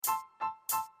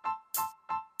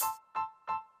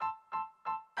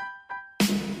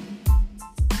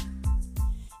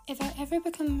If I ever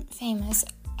become famous,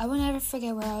 I will never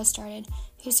forget where I started,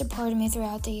 who supported me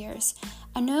throughout the years.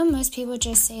 I know most people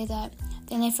just say that,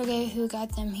 then they forget who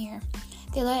got them here.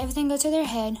 They let everything go to their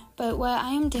head, but what I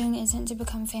am doing isn't to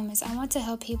become famous. I want to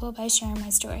help people by sharing my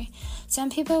story. Some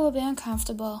people will be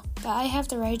uncomfortable, but I have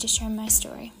the right to share my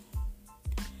story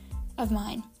of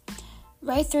mine.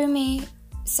 Right through me,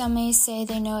 some may say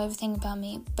they know everything about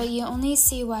me, but you only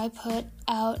see what I put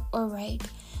out or write.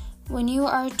 When you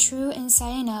are true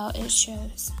inside and out, it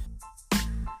shows.